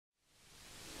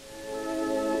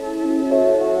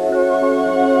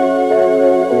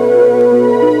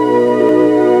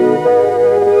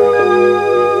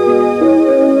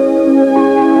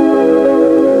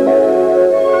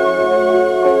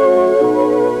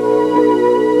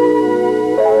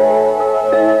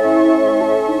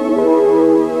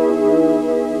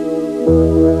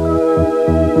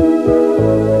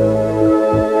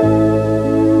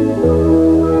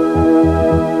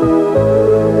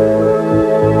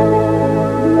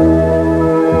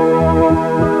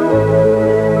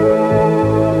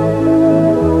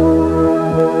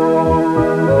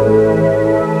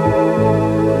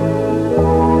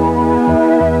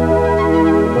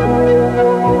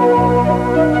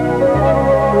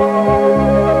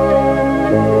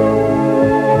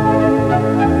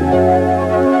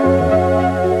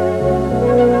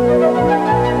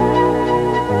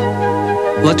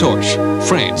La Torche,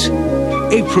 France,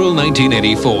 April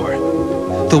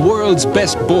 1984. The world's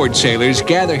best board sailors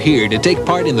gather here to take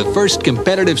part in the first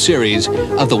competitive series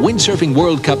of the Windsurfing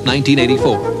World Cup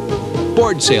 1984.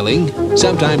 Board sailing,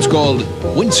 sometimes called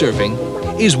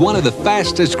windsurfing, is one of the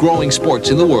fastest growing sports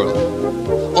in the world.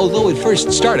 Although it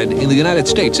first started in the United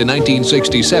States in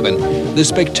 1967, the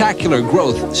spectacular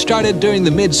growth started during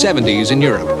the mid-70s in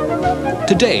Europe.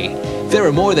 Today, there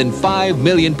are more than 5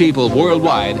 million people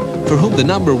worldwide for whom the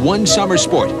 #1 summer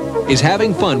sport is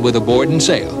having fun with a board and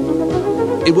sail.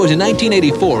 It was in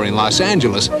 1984 in Los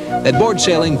Angeles that board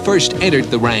sailing first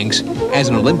entered the ranks as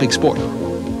an Olympic sport.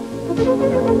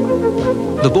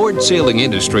 The board sailing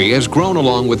industry has grown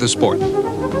along with the sport.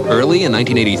 Early in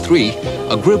 1983,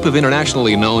 a group of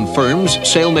internationally known firms,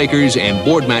 sailmakers, and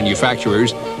board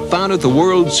manufacturers founded the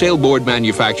World Sailboard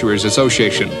Manufacturers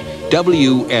Association,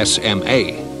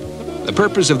 WSMA. The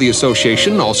purpose of the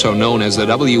association, also known as the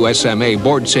WSMA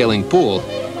Board Sailing Pool,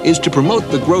 is to promote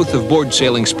the growth of board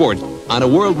sailing sport on a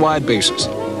worldwide basis,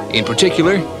 in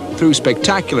particular through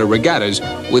spectacular regattas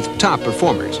with top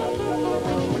performers.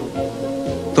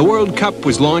 The World Cup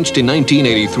was launched in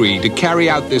 1983 to carry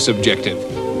out this objective.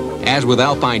 As with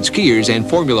alpine skiers and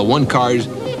Formula One cars,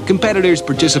 competitors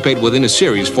participate within a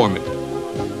series format.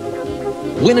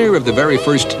 Winner of the very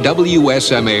first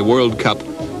WSMA World Cup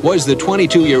was the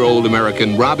 22-year-old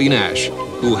American Robby Naish,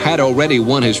 who had already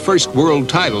won his first world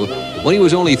title when he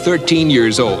was only 13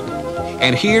 years old.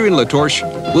 And here in La Torche,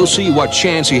 we'll see what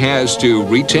chance he has to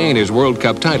retain his World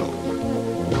Cup title.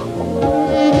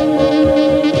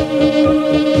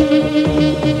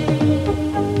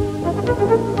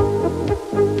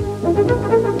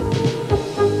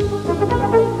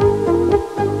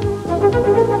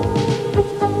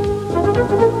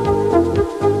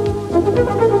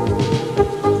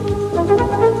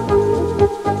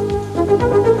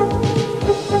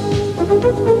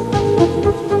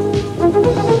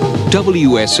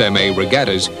 WSMA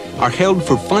regattas are held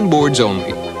for fun boards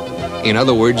only. In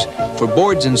other words, for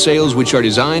boards and sails which are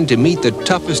designed to meet the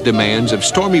toughest demands of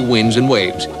stormy winds and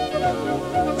waves.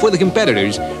 For the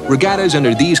competitors, regattas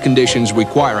under these conditions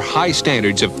require high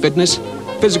standards of fitness,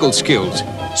 physical skills,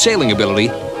 sailing ability,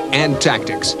 and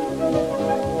tactics.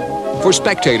 For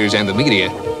spectators and the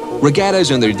media,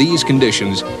 regattas under these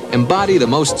conditions embody the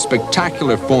most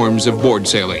spectacular forms of board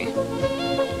sailing.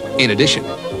 In addition,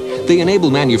 they enable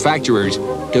manufacturers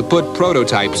to put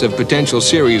prototypes of potential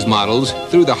series models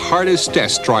through the hardest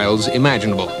test trials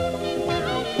imaginable.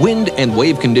 Wind and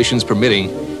wave conditions permitting,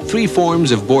 3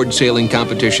 forms of board sailing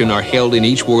competition are held in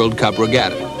each World Cup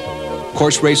regatta: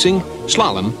 course racing,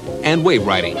 slalom, and wave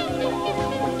riding.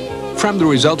 From the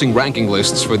resulting ranking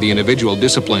lists for the individual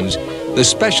disciplines, the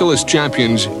specialist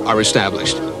champions are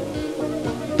established.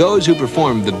 Those who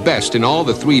perform the best in all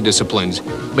the 3 disciplines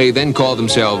may then call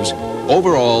themselves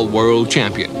overall world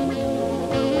champion.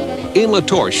 In La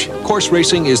Torche, course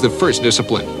racing is the first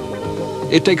discipline.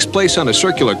 It takes place on a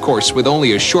circular course with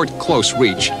only a short, close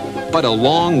reach, but a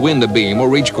long wind abeam or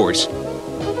reach course.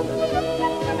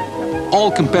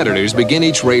 All competitors begin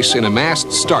each race in a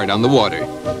mast start on the water.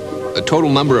 The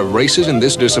total number of races in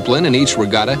this discipline in each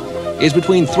regatta is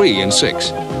between 3 and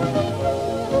 6.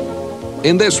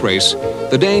 In this race,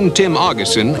 the Dane Tim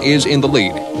Augustsson is in the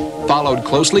lead, followed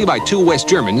closely by 2 West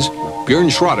Germans,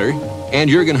 Björn Schroeder and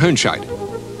Jürgen Hunscheid.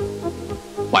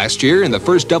 Last year, in the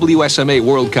first WSMA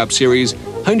World Cup Series,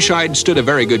 Hunscheid stood a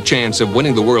very good chance of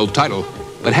winning the world title,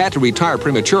 but had to retire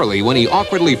prematurely when he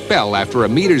awkwardly fell after a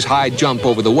meters-high jump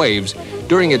over the waves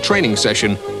during a training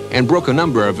session and broke a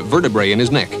number of vertebrae in his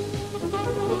neck.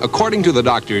 According to the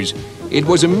doctors, it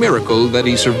was a miracle that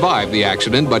he survived the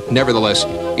accident, but nevertheless,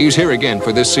 he's here again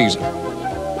for this season.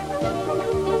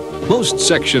 Most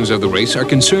sections of the race are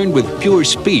concerned with pure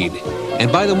speed,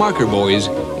 and by the marker boys,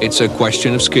 it's a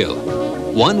question of skill.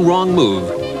 One wrong move,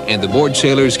 and the board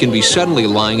sailors can be suddenly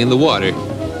lying in the water.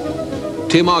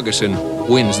 Tim Augustsson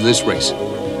wins this race.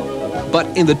 But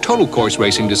in the total course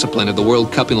racing discipline of the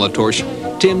World Cup in La Torche,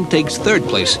 Tim takes 3rd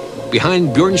place,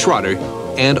 behind Björn Schroeder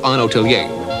and Arnaud Tellier.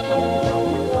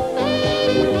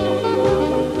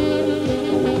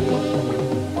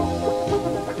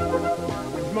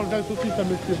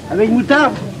 Avec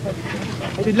moutarde?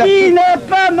 Qui n'a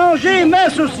pas mangé ma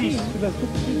saucisse?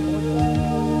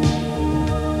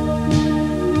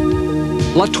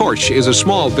 La Torche is a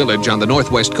small village on the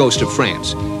northwest coast of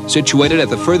France, situated at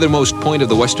the furthermost point of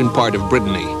the western part of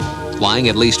Brittany, lying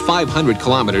at least 500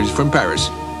 kilometers from Paris.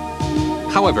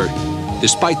 However,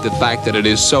 despite the fact that it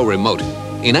is so remote,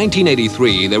 in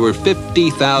 1983 there were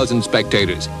 50,000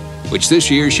 spectators, which this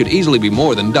year should easily be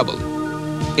more than doubled.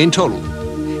 In total,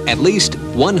 at least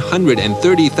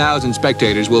 130,000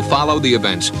 spectators will follow the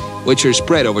events, which are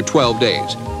spread over 12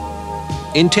 days.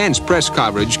 Intense press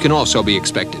coverage can also be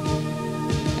expected.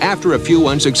 After a few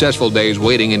unsuccessful days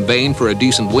waiting in vain for a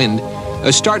decent wind,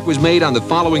 a start was made on the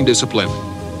following discipline,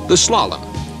 the slalom,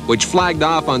 which flagged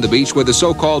off on the beach with the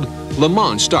so-called Le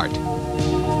Mans start.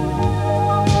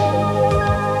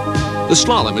 The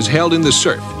slalom is held in the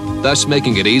surf, thus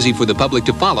making it easy for the public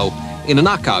to follow in a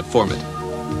knockout format.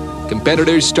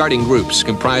 Competitors start in groups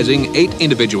comprising 8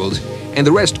 individuals, and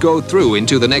the rest go through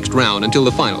into the next round until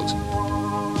the finals.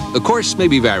 The course may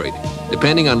be varied,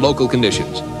 depending on local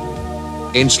conditions.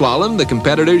 In slalom, the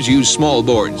competitors use small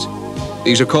boards.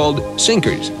 These are called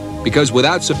sinkers, because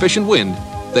without sufficient wind,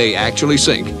 they actually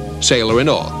sink, sailor and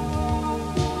all.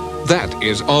 That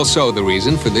is also the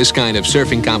reason for this kind of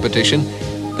surfing competition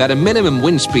that a minimum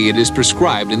wind speed is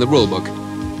prescribed in the rulebook.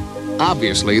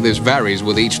 Obviously, this varies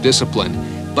with each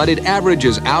discipline, but it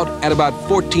averages out at about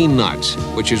 14 knots,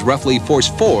 which is roughly force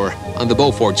 4 on the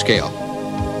Beaufort scale.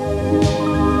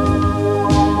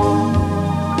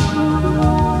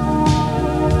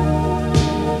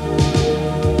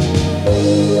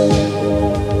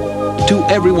 To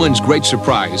everyone's great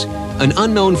surprise, an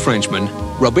unknown Frenchman,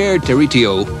 Robby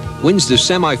Naish, wins the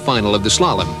semi-final of the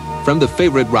slalom from the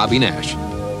favorite Robby Naish.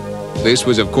 This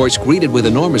was, of course, greeted with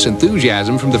enormous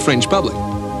enthusiasm from the French public.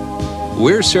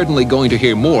 We're certainly going to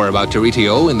hear more about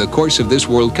Naish in the course of this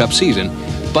World Cup season,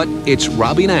 but it's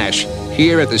Robby Naish,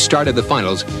 here at the start of the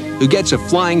finals, who gets a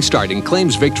flying start and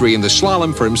claims victory in the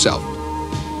slalom for himself.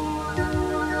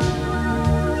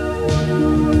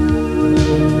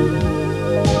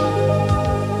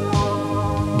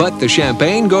 But the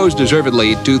champagne goes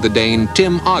deservedly to the Dane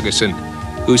Tim Augustsson,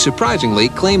 who surprisingly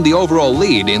claimed the overall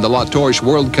lead in the La Torche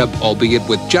World Cup, albeit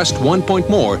with just 1 point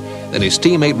more than his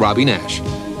teammate Robby Naish.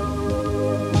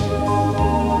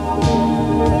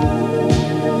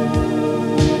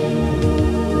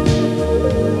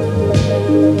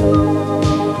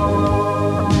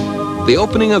 The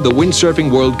opening of the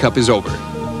Windsurfing World Cup is over.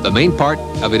 The main part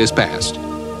of it is past.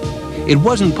 It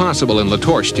wasn't possible in La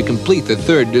Torche to complete the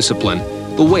third discipline,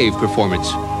 the wave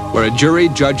performance, where a jury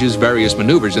judges various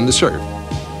maneuvers in the surf.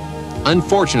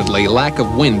 Unfortunately, lack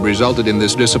of wind resulted in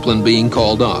this discipline being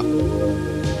called off.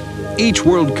 Each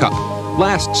World Cup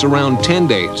lasts around 10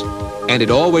 days, and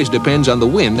it always depends on the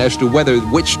wind as to whether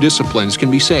which disciplines can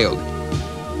be sailed.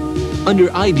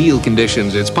 Under ideal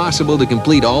conditions, it's possible to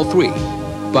complete all 3,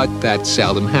 but that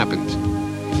seldom happens.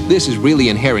 This is really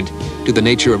inherent to the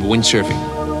nature of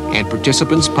windsurfing, and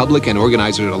participants, public and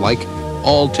organizers alike,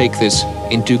 all take this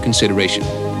into consideration.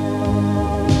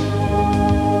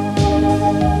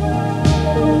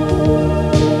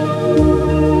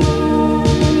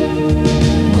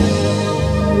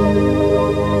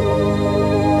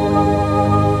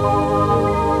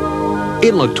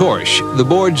 In La Torche, the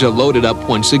boards are loaded up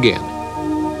once again.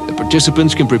 The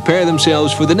participants can prepare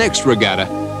themselves for the next regatta,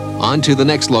 on to the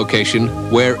next location,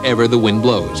 wherever the wind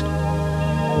blows.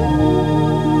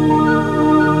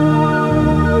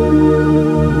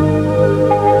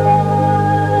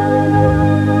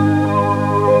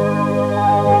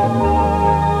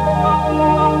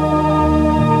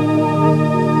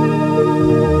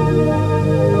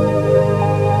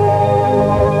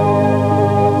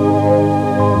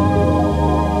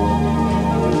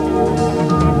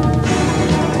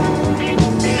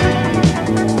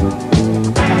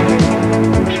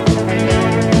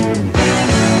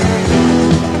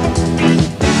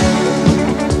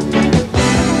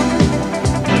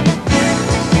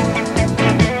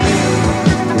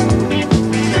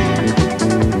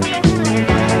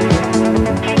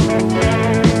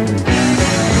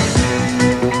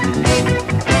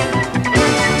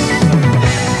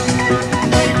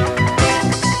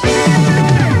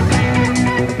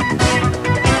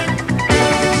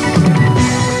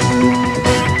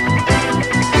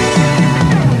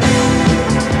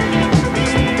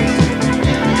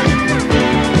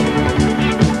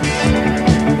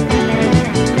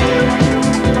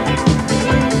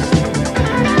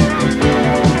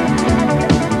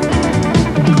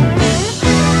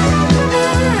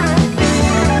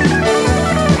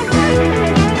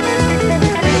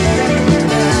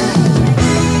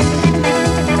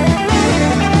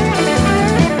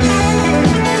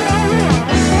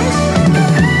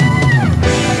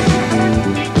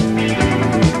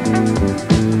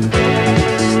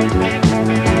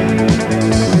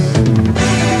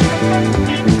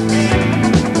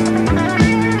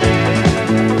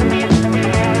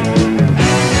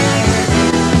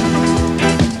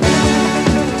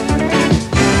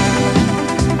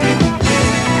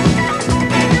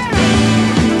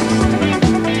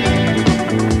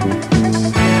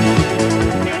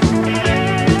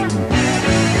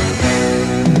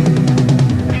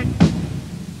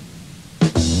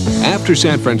 After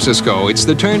San Francisco, it's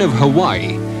the turn of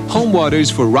Hawaii, home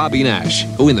waters for Robby Naish,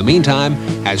 who in the meantime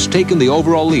has taken the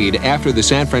overall lead after the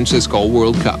San Francisco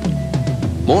World Cup.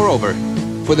 Moreover,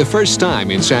 for the first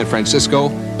time in San Francisco,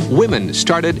 women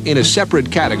started in a separate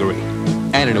category.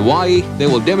 And in Hawaii, they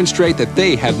will demonstrate that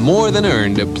they have more than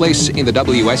earned a place in the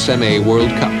WSMA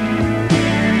World Cup.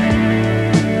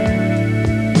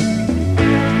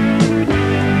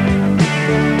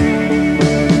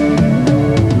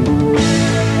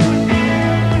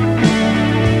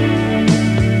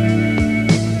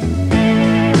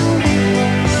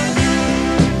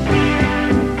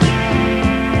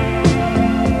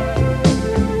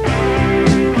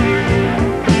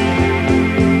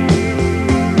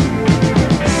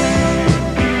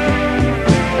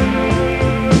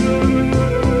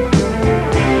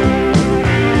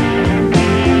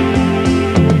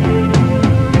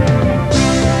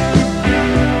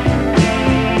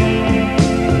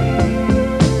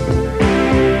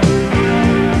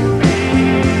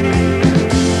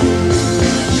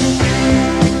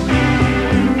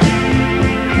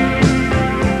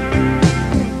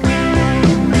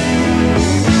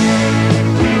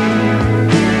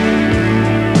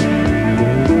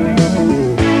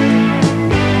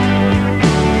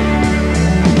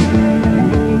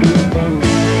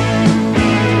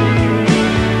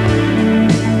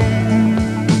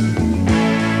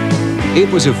 It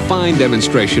was a fine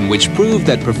demonstration which proved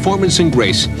that performance and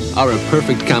grace are a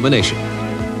perfect combination.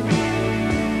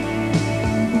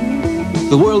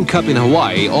 The World Cup in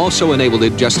Hawaii also enabled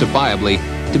it justifiably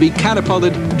to be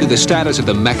catapulted to the status of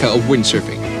the Mecca of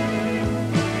windsurfing.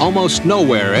 Almost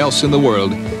nowhere else in the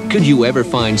world could you ever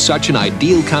find such an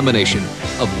ideal combination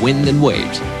of wind and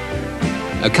waves.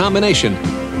 A combination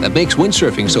that makes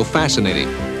windsurfing so fascinating.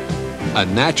 A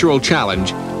natural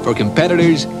challenge for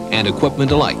competitors and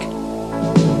equipment alike.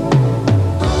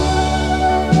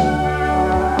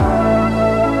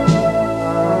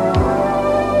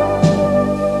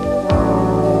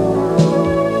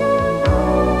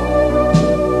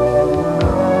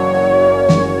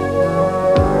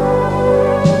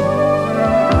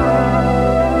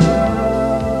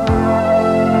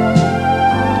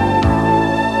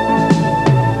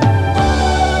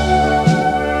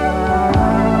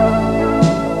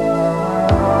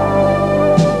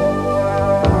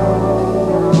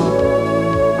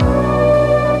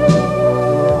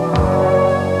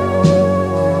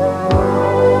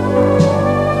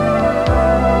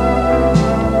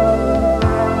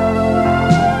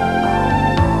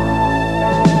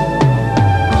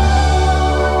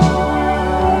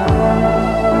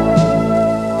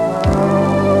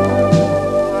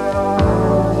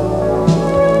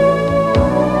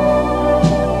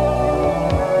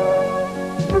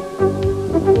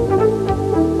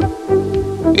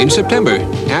 In September,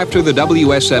 after the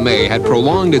WSMA had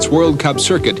prolonged its World Cup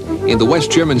circuit in the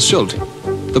West German Sylt,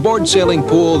 the board sailing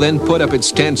pool then put up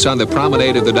its tents on the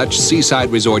promenade of the Dutch seaside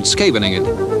resort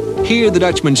Scheveningen. Here, the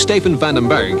Dutchman Stefan van den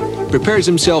Berg prepares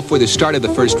himself for the start of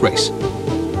the first race.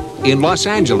 In Los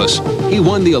Angeles, he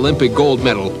won the Olympic gold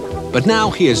medal, but now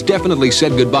he has definitely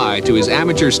said goodbye to his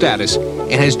amateur status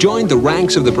and has joined the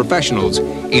ranks of the professionals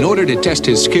in order to test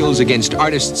his skills against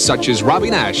artists such as Robby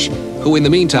Naish, who in the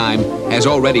meantime has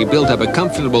already built up a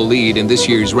comfortable lead in this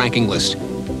year's ranking list.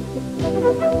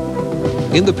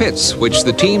 In the pits, which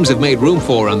the teams have made room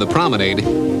for on the promenade,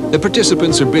 the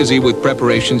participants are busy with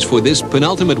preparations for this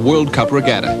penultimate World Cup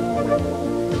regatta.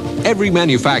 Every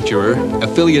manufacturer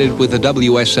affiliated with the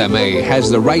WSMA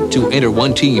has the right to enter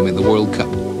one team in the World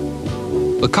Cup.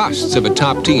 The costs of a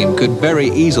top team could very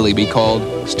easily be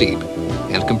called steep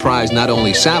and comprise not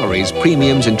only salaries,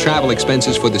 premiums, and travel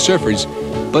expenses for the surfers,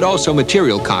 but also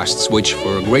material costs, which,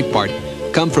 for a great part,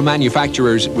 come from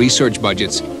manufacturers' research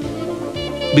budgets.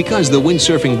 Because the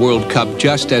Windsurfing World Cup,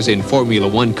 just as in Formula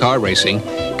One car racing,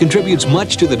 contributes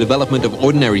much to the development of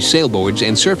ordinary sailboards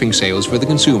and surfing sails for the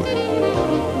consumer.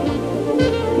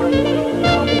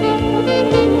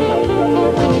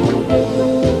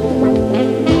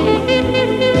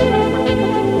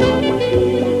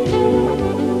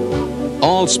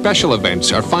 All special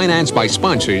events are financed by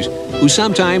sponsors who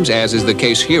sometimes, as is the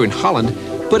case here in Holland,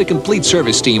 put a complete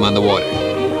service team on the water.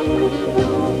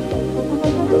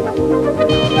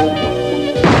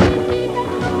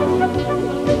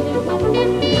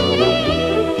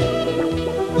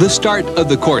 The start of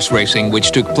the course racing,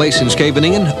 which took place in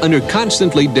Scheveningen under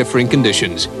constantly differing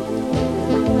conditions.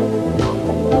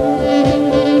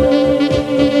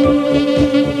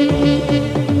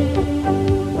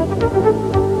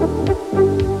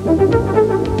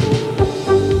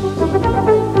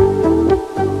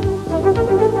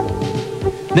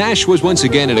 Naish was once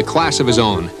again in a class of his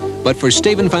own, But for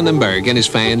Steven van den Berg and his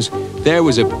fans, there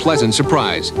was a pleasant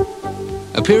surprise.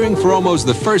 Appearing for almost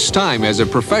the first time as a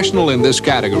professional in this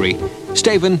category,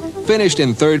 Steven finished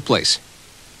in third place.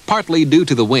 Partly due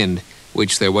to the wind,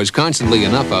 which there was constantly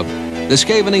enough of, the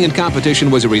Scheveningen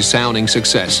competition was a resounding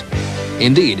success.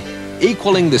 Indeed,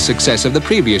 equaling the success of the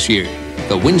previous year,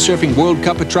 the Windsurfing World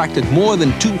Cup attracted more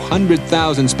than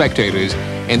 200,000 spectators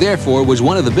and therefore was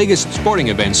one of the biggest sporting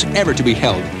events ever to be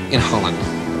held in Holland.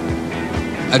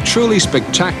 A truly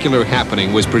spectacular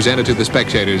happening was presented to the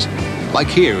spectators, like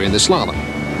here in the slalom.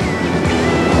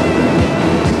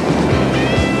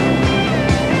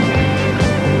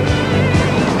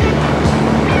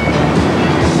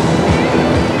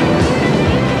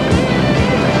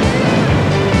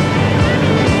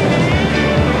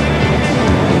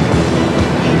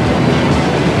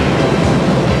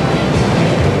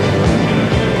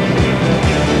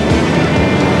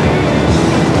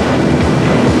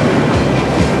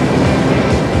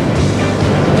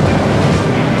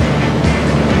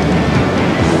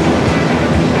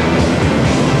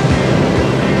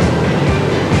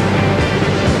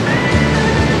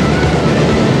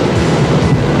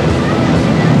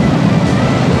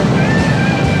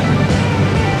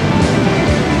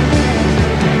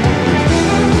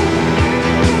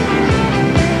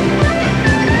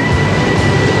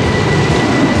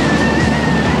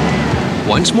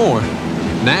 Once more,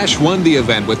 Naish won the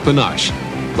event with panache,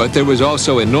 but there was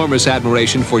also enormous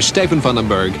admiration for Steven van den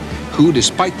Berg, who,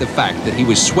 despite the fact that he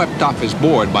was swept off his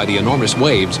board by the enormous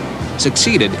waves,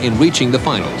 succeeded in reaching the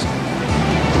finals.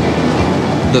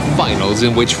 The finals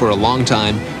in which for a long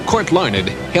time, Kort Larned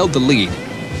held the lead,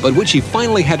 but which he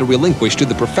finally had to relinquish to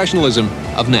the professionalism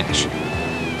of Naish.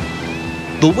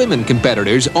 The women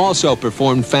competitors also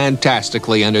performed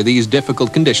fantastically under these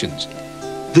difficult conditions.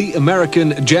 The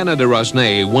American Jenna de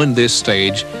Rosnay won this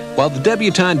stage, while the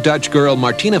debutante Dutch girl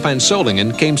Martina van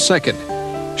Solingen came second.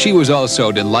 She was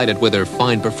also delighted with her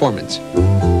fine performance.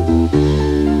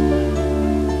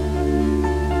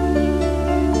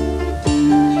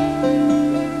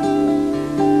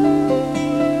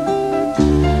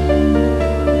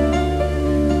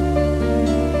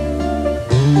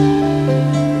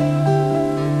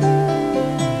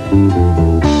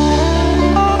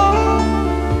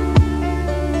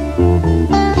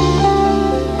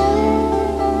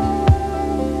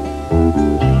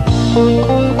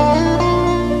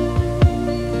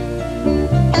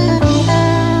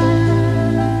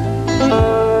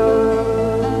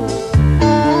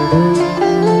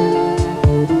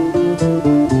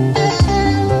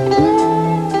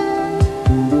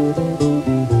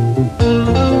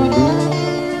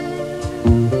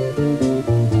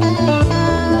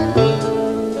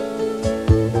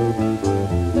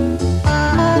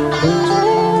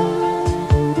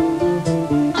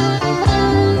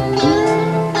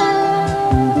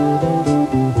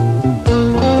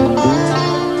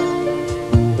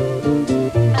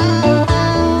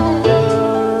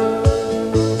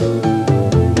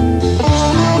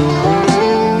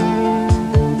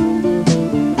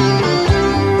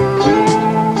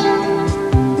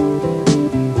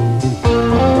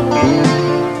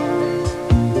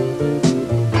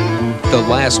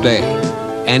 Last day,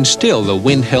 and still the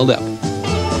wind held up.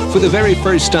 For the very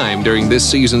first time during this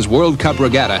season's World Cup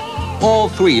regatta, all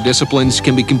three disciplines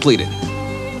can be completed.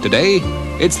 Today,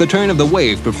 it's the turn of the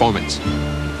wave performance.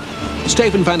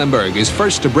 Steven van den Berg is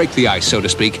first to break the ice, so to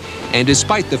speak, and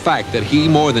despite the fact that he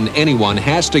more than anyone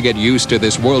has to get used to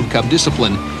this World Cup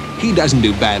discipline, he doesn't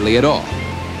do badly at all.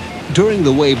 During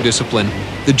the wave discipline,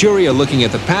 the jury are looking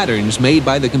at the patterns made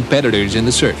by the competitors in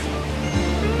the surf.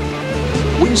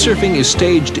 Windsurfing is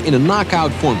staged in a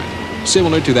knockout format,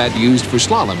 similar to that used for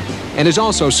slalom, and is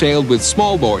also sailed with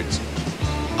small boards.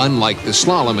 Unlike the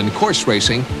slalom and course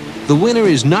racing, the winner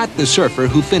is not the surfer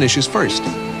who finishes first.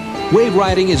 Wave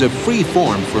riding is a free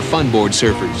form for funboard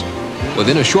surfers.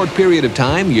 Within a short period of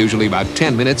time, usually about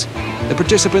 10 minutes, the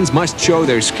participants must show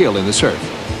their skill in the surf.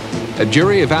 A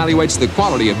jury evaluates the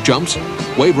quality of jumps,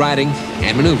 wave riding,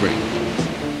 and maneuvering.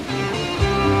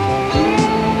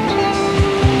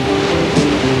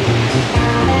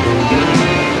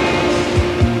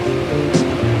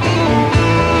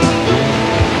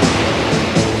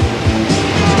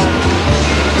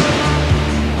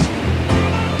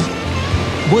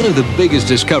 One of the biggest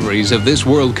discoveries of this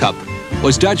World Cup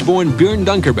was Dutch-born Björn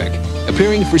Dunkerbeck,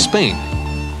 appearing for Spain.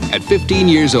 At 15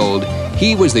 years old,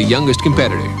 he was the youngest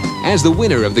competitor. As the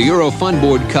winner of the Euro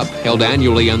Funboard Cup held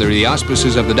annually under the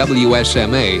auspices of the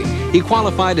WSMA, he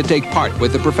qualified to take part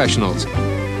with the professionals.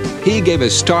 He gave a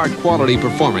star-quality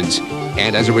performance,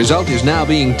 and as a result is now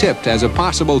being tipped as a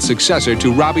possible successor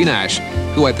to Robby Naish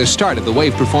who at the start of the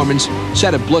wave performance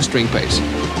set a blustering pace.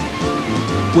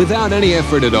 Without any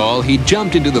effort at all, he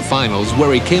jumped into the finals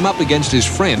where he came up against his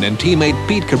friend and teammate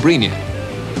Pete Cabrinha.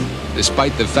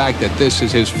 Despite the fact that this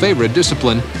is his favorite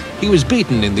discipline, he was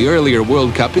beaten in the earlier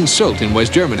World Cup in Sylt in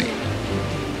West Germany.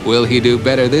 Will he do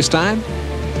better this time?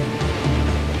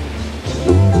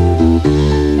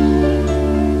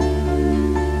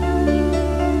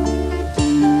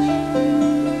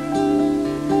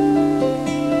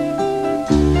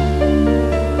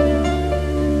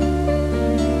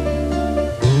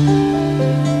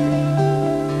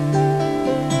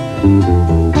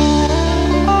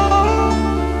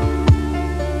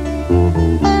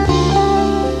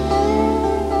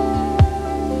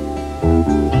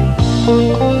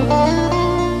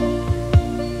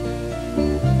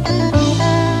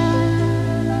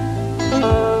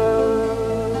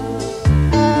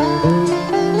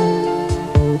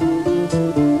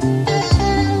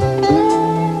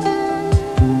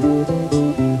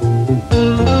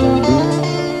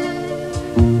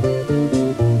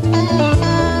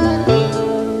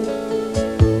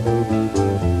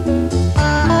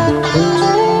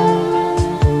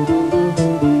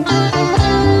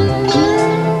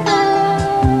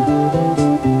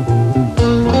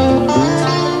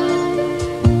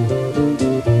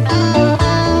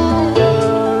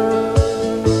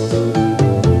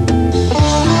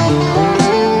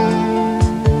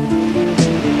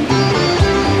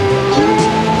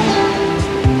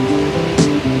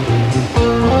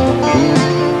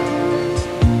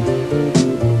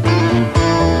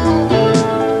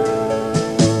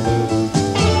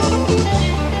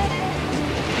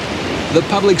 The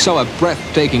public saw a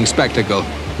breathtaking spectacle,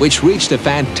 which reached a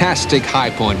fantastic high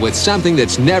point with something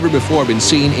that's never before been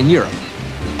seen in Europe.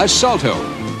 A salto.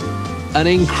 An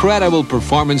incredible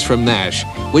performance from Naish,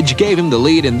 which gave him the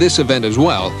lead in this event as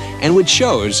well, and which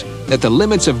shows that the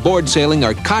limits of board sailing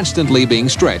are constantly being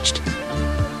stretched.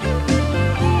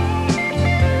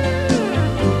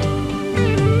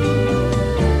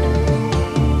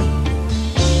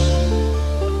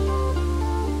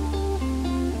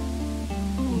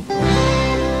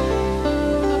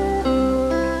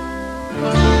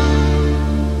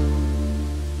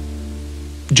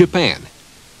 Japan,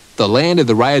 the land of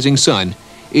the rising sun,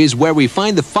 is where we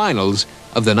find the finals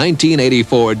of the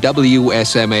 1984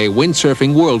 WSMA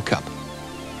Windsurfing World Cup.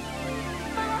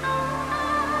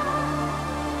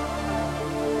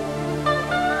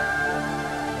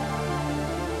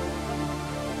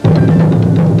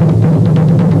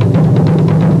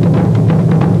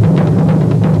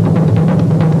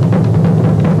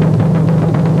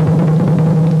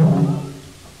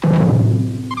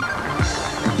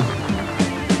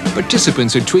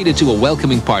 Participants are treated to a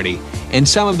welcoming party, and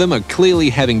some of them are clearly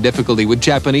having difficulty with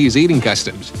Japanese eating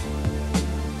customs.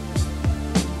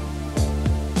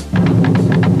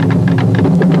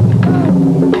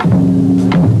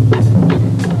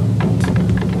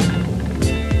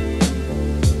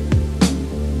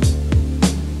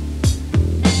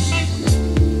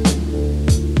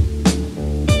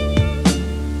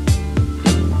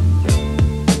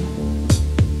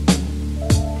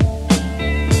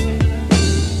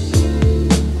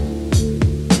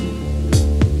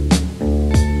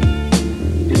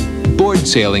 Board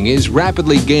sailing is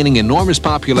rapidly gaining enormous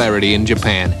popularity in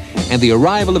Japan, and the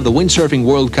arrival of the Windsurfing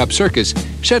World Cup circus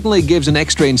certainly gives an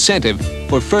extra incentive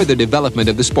for further development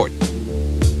of the sport.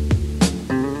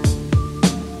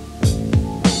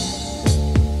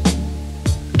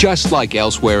 Just like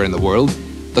elsewhere in the world,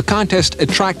 the contest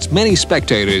attracts many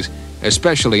spectators,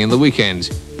 especially in the weekends.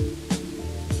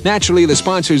 Naturally, the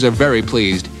sponsors are very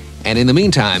pleased, and in the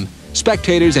meantime,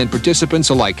 spectators and participants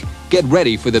alike get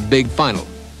ready for the big final.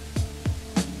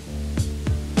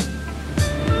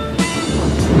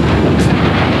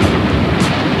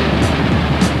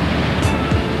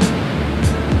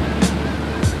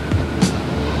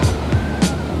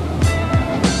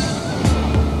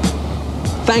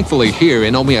 Thankfully, here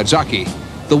in Omiyazaki,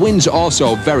 the wind's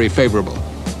also very favorable.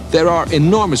 There are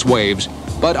enormous waves,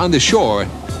 but on the shore,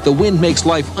 the wind makes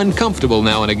life uncomfortable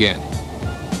now and again.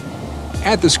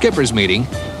 At the skipper's meeting,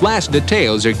 last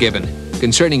details are given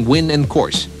concerning wind and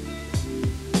course.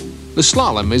 The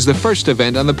slalom is the first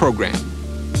event on the program.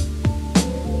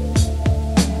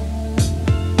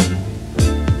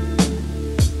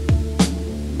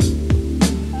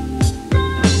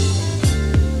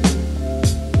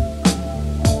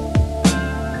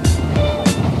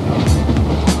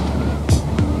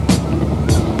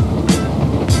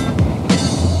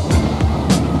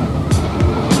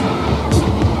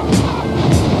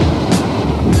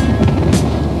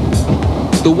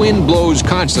 The wind blows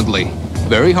constantly,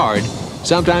 very hard,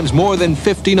 sometimes more than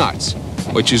 50 knots.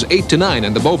 which is 8 to 9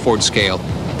 on the Beaufort scale,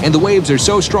 and the waves are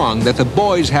so strong that the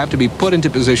buoys have to be put into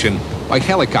position by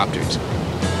helicopters.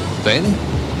 Then,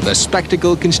 the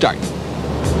spectacle can start.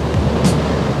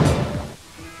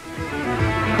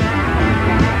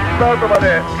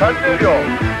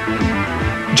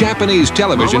 Japanese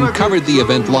television covered the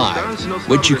event live,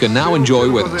 which you can now enjoy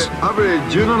with us.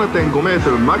 Average 17.5 メー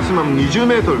トル、maximum 20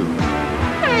メートル。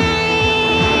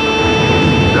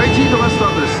第1ヒートがスタ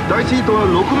ートです。第1ヒートは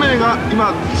6名が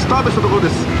今スタートしたところで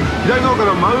す。左側か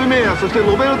らマウイメイヤ、そして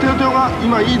ロベロテオテオが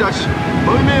今いいダッシュ。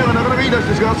マウイメイヤがなかなかいいダッシュ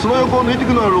ですが、その横を抜いてい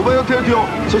くのはロベロテオテオ、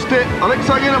そしてアレックス・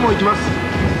アゲラも行きます。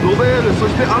ロベール、そ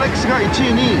してアレックスが1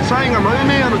位、2位、3位がマウイ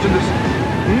メイヤの順です。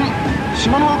下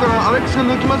の方からアレックスが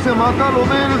抜きますが、またロ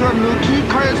ベールが抜き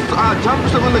返す。ジャンプ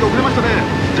した分だけ遅れましたね。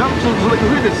ジャンプするとそれだけ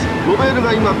不利です。ロベール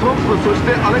が今トップ、そし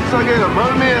てアレックス・アゲイラ、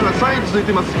マウメイヤが3位続いて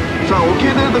います。さあ、沖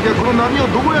へ出るときはこの波を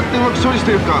どうやってうまく処理し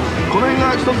ていくか、この辺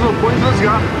が一つのポイントです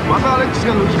が、またアレックス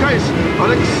が抜き返す。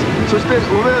アレックス、そして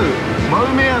ロベール、マ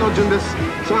ウメイヤの順です。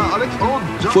さあ、アレック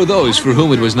ス、For those for whom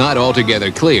it was not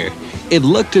altogether clear, it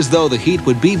looked as though the heat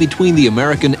would be between the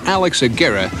American Alex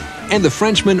Aguirre and the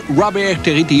Frenchman Robby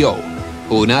Naish,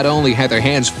 who not only had their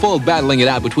hands full battling it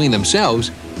out between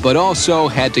themselves, but also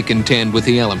had to contend with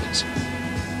the elements.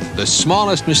 The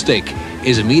smallest mistake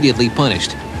is immediately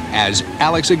punished, as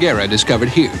Alex Aguirre discovered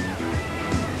here.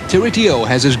 Territio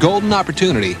has his golden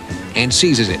opportunity and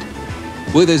seizes it.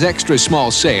 With his extra small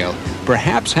sail,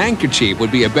 perhaps handkerchief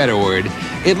would be a better word,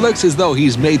 it looks as though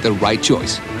he's made the right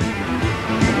choice.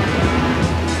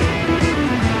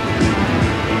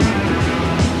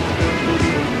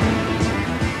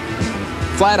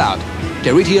 Flat out,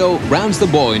 Territio rounds the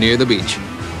buoy near the beach.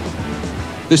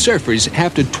 The surfers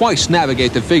have to twice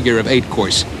navigate the figure of 8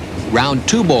 course, round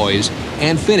 2 buoys,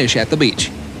 and finish at the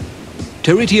beach.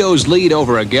 Territio's lead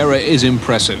over Aguirre is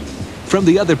impressive. From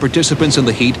the other participants in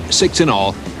the heat, 6 in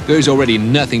all, there's already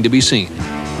nothing to be seen.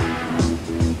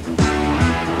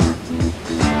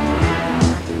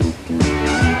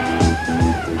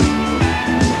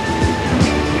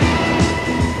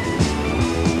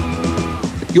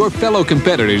 Your fellow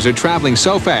competitors are traveling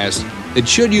so fast that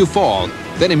should you fall,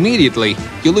 then immediately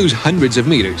you lose hundreds of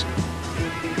meters.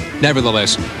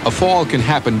 Nevertheless, a fall can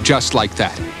happen just like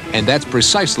that, and that's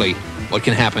precisely what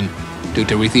can happen to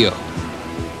Territio.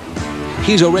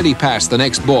 He's already passed the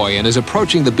next buoy and is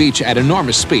approaching the beach at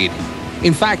enormous speed.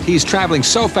 In fact, he's traveling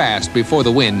so fast before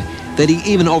the wind that he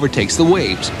even overtakes the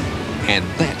waves, and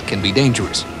that can be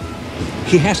dangerous.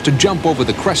 He has to jump over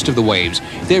the crest of the waves,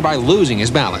 thereby losing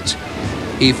his balance.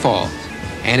 He falls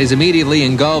and is immediately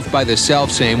engulfed by the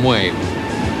self-same wave.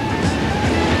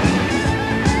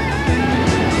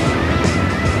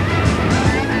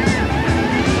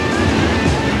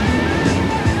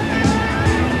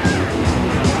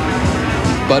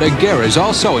 But Aguirre is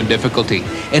also in difficulty,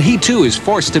 and he too is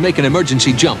forced to make an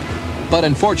emergency jump, but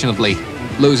unfortunately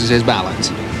loses his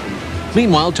balance.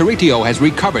 Meanwhile, Territio has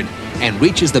recovered and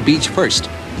reaches the beach first,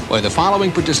 where the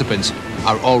following participants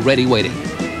are already waiting.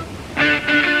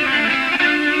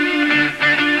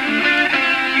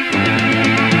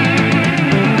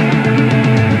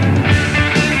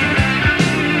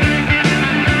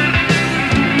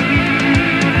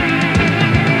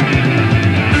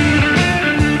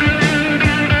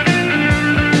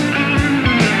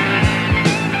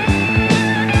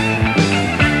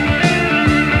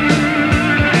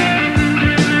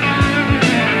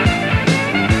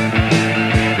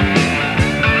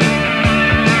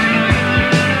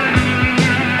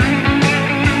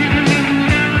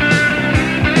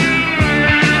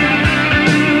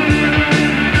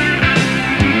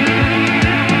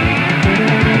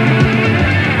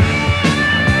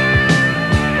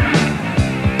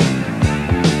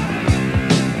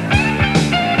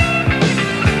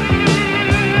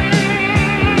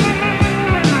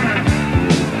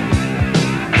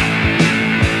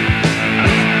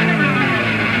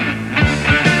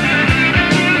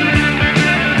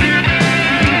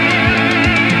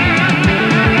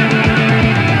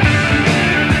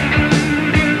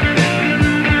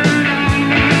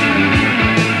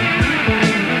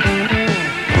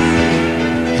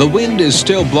 The wind is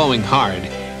still blowing hard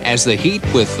as the heat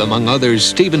with, among others,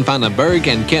 Steven van den Berg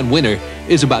and Ken Winner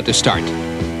is about to start.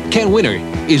 Ken Winner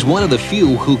is one of the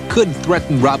few who could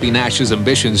threaten Robby Naish's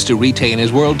ambitions to retain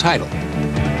his world title.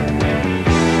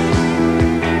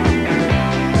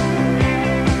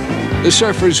 The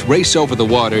surfers race over the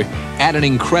water at an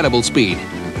incredible speed.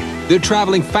 They're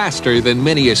traveling faster than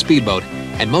many a speedboat,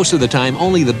 and most of the time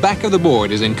only the back of the board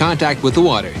is in contact with the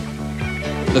water.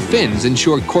 The fins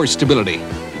ensure course stability.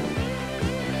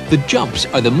 The jumps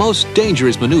are the most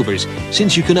dangerous maneuvers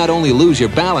since you can not only lose your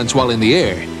balance while in the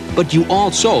air, but you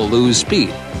also lose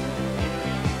speed.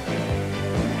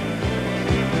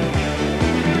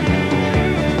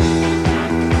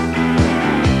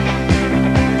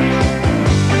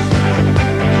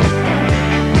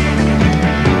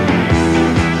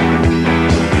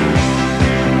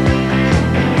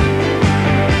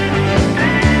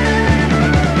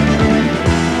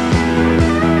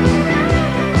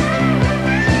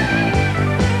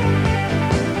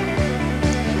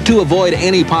 To avoid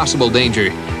any possible danger,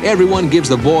 everyone gives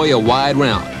the buoy a wide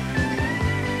round.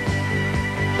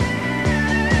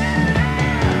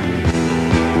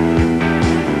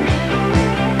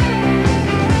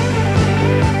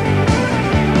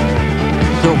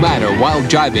 No matter, while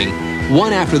jibing,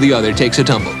 one after the other takes a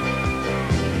tumble.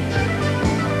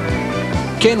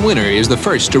 Ken Winner is the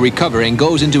first to recover and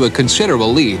goes into a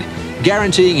considerable lead,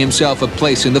 guaranteeing himself a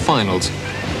place in the finals.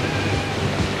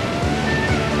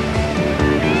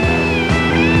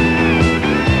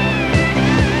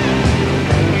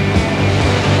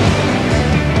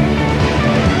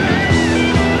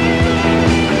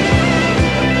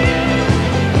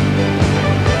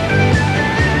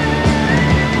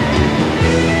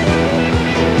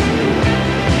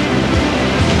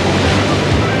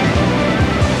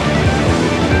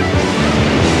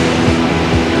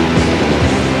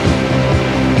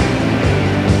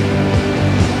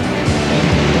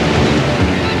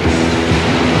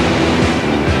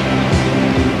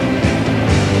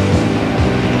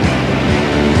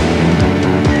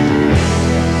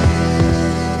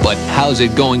 How's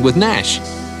it going with Naish?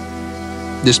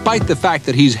 Despite the fact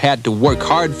that he's had to work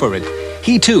hard for it,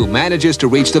 he too manages to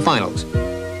reach the finals.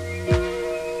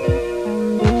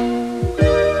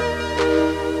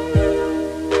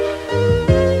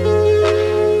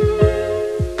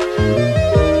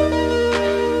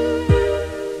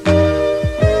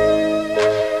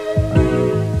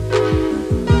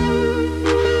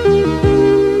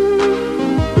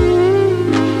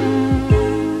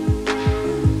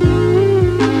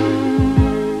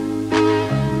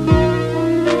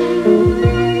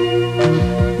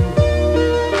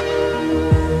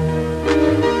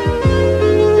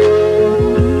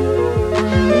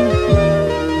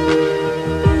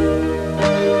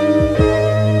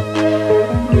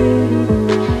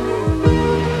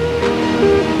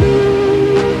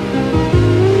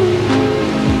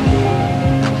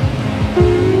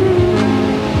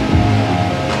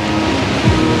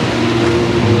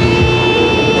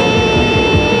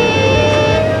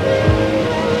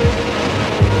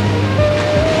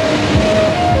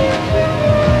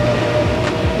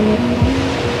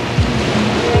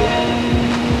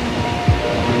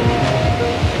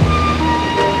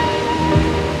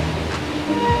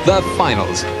 The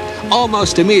finals.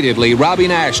 Almost immediately, Robby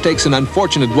Naish takes an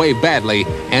unfortunate wave badly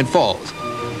and falls.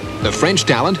 The French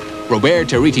talent, Robert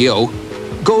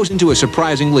Naish, goes into a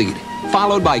surprising lead,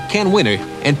 followed by Ken Winner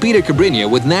and Peter Cabrinha,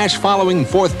 with Naish following in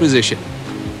fourth position.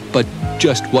 But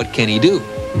just what can he do?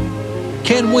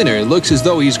 Ken Winner looks as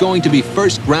though he's going to be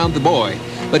first round the buoy,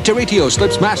 but Naish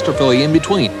slips masterfully in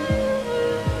between.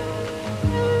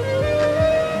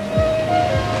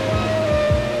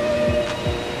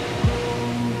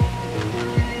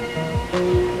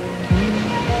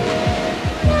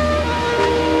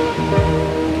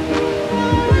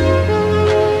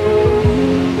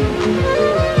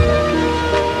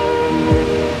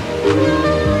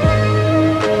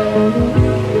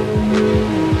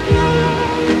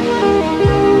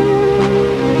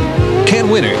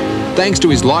 Winner, thanks to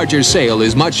his larger sail,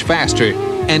 is much faster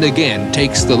and again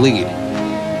takes the lead.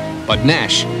 But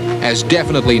Naish has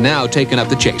definitely now taken up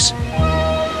the chase.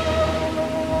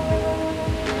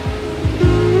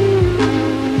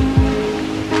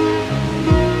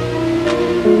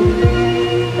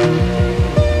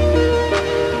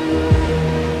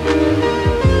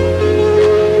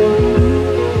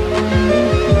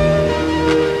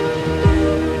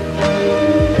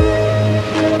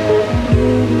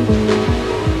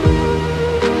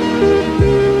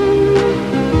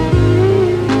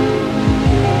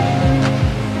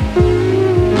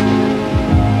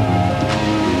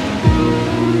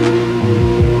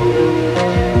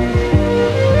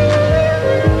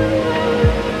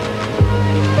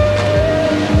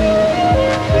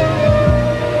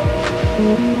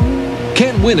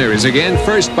 Ken Winner is again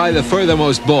first by the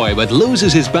furthermost buoy, but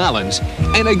loses his balance,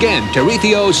 and again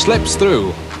Naish slips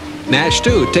through. Naish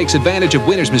too takes advantage of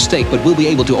Winner's mistake, but will be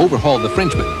able to overhaul the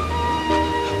Frenchman.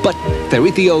 But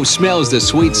Naish smells the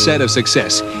sweet scent of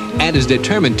success and is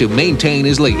determined to maintain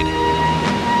his lead.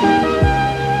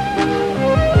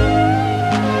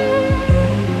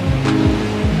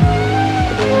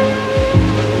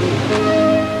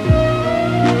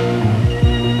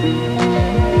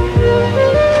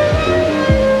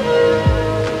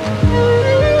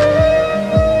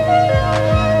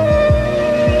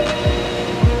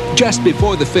 Just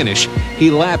before the finish,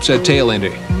 he laps a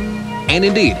tail-ender. And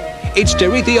indeed, it's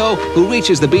Terithio who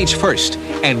reaches the beach first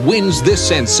and wins this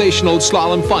sensational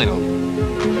slalom final.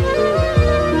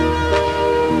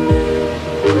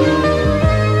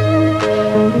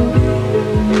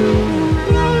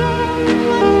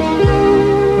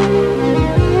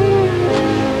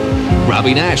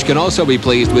 Robby Naish can also be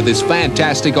pleased with his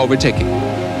fantastic overtaking.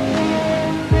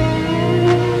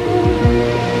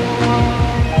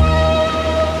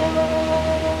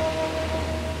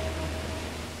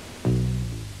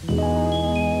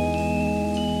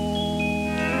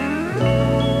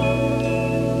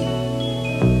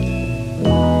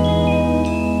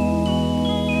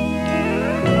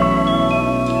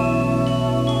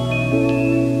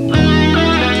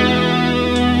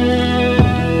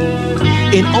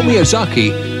 In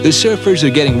Omiyazaki, the surfers are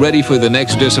getting ready for the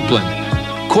next discipline,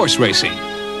 course racing.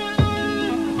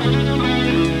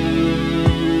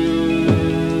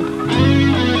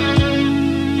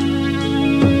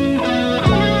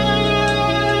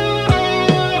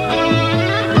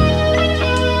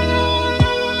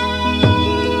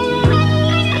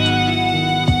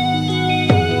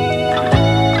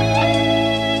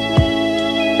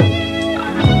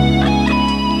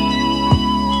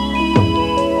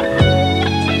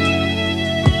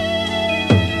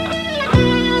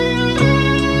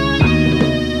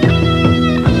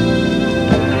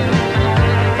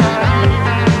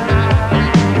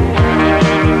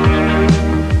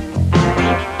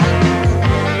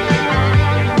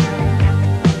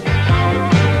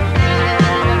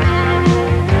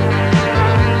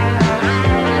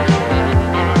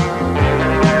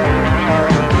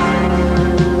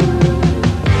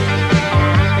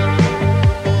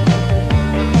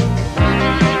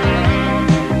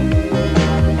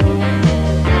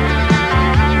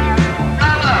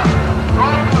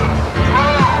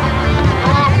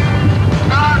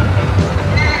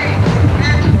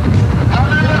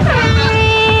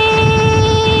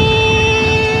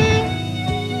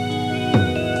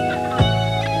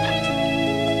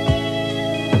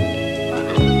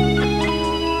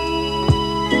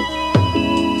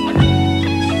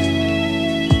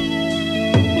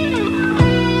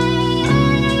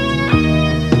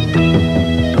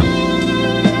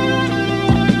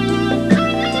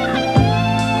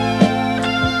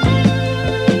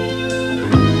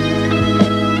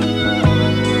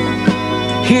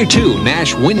 Here too,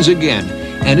 Naish wins again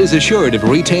and is assured of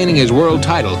retaining his world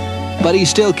title, but he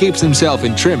still keeps himself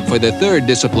in trim for the third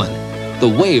discipline, the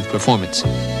wave performance.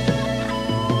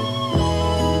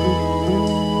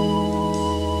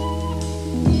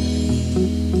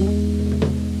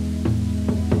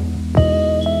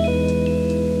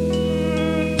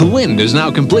 The wind is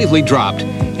now completely dropped,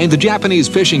 and the Japanese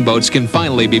fishing boats can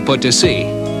finally be put to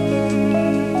sea.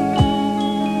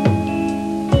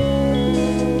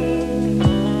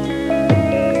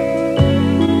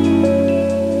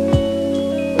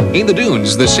 In the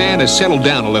dunes, the sand has settled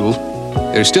down a little.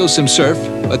 There's still some surf,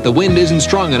 but the wind isn't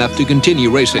strong enough to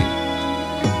continue racing.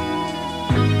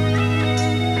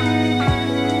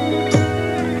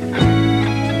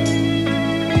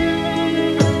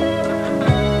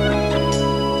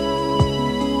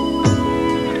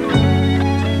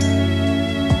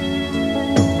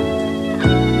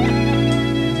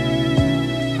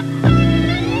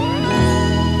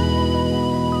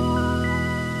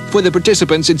 For the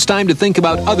participants, it's time to think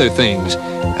about other things,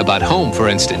 about home, for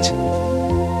instance.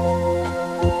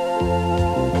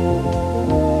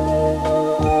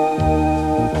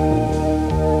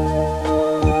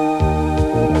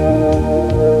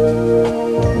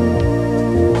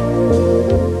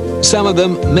 Some of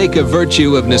them make a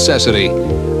virtue of necessity.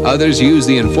 Others use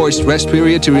the enforced rest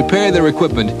period to repair their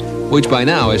equipment, which by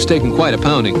now has taken quite a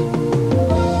pounding.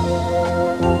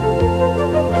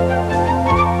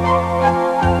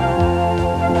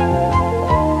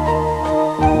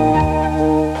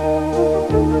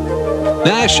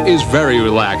 Naish is very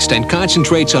relaxed and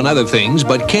concentrates on other things,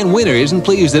 but Ken Winter isn't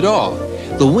pleased at all.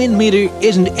 The wind meter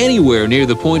isn't anywhere near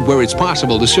the point where it's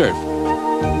possible to surf.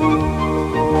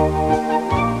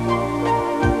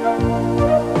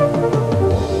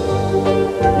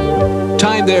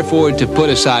 Time, therefore, to put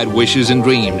aside wishes and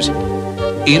dreams.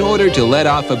 In order to let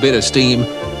off a bit of steam,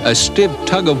 a stiff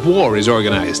tug-of-war is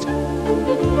organized.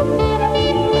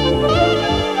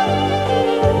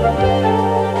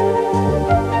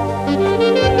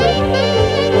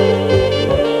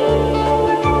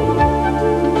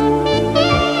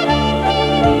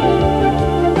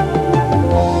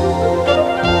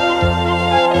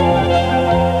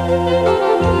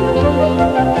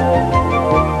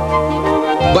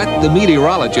 But the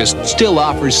meteorologist still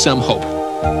offers some hope.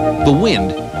 The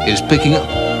wind is picking up.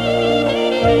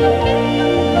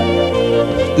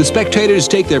 The spectators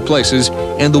take their places,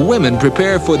 and the women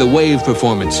prepare for the wave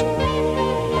performance.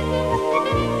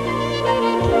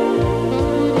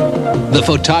 The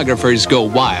photographers go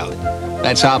wild.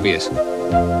 That's obvious.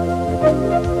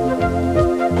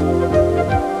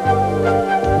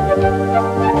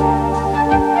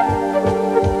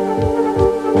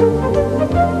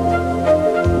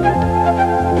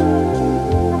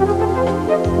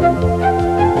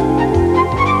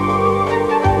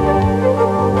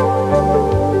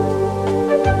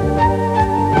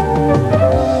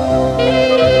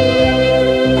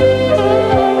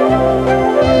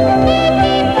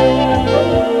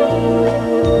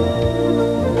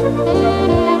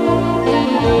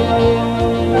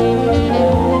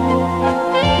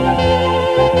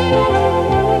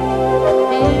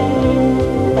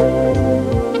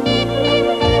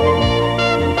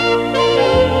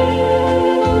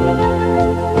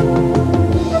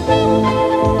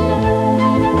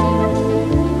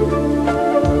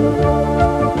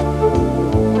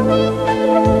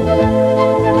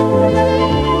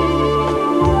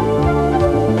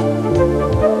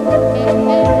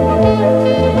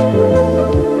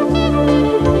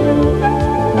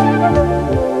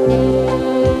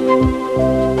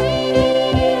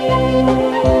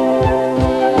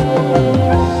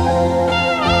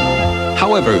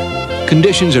 However,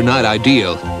 conditions are not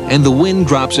ideal, and the wind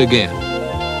drops again.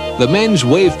 The men's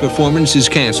wave performance is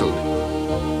canceled.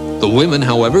 The women,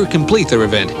 however, complete their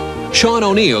event. Sean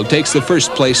O'Neill takes the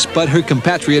first place, but her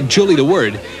compatriot Julie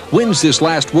DeWord wins this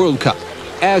last World Cup,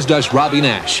 as does Robby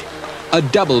Naish. A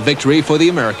double victory for the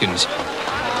Americans.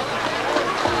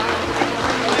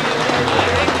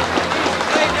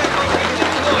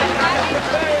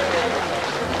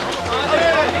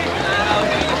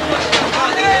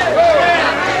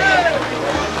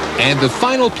 And the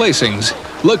final placings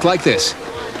look like this.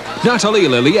 Nathalie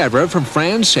Lelièvre from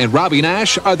France and Robby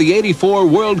Naish are the '84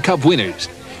 World Cup winners.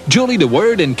 Julie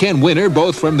DeWord and Ken Winner,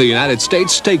 both from the United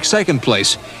States, take second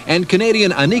place, and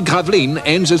Canadian Annick Graveline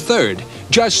ends as third,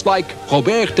 just like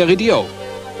Robert Terridiot.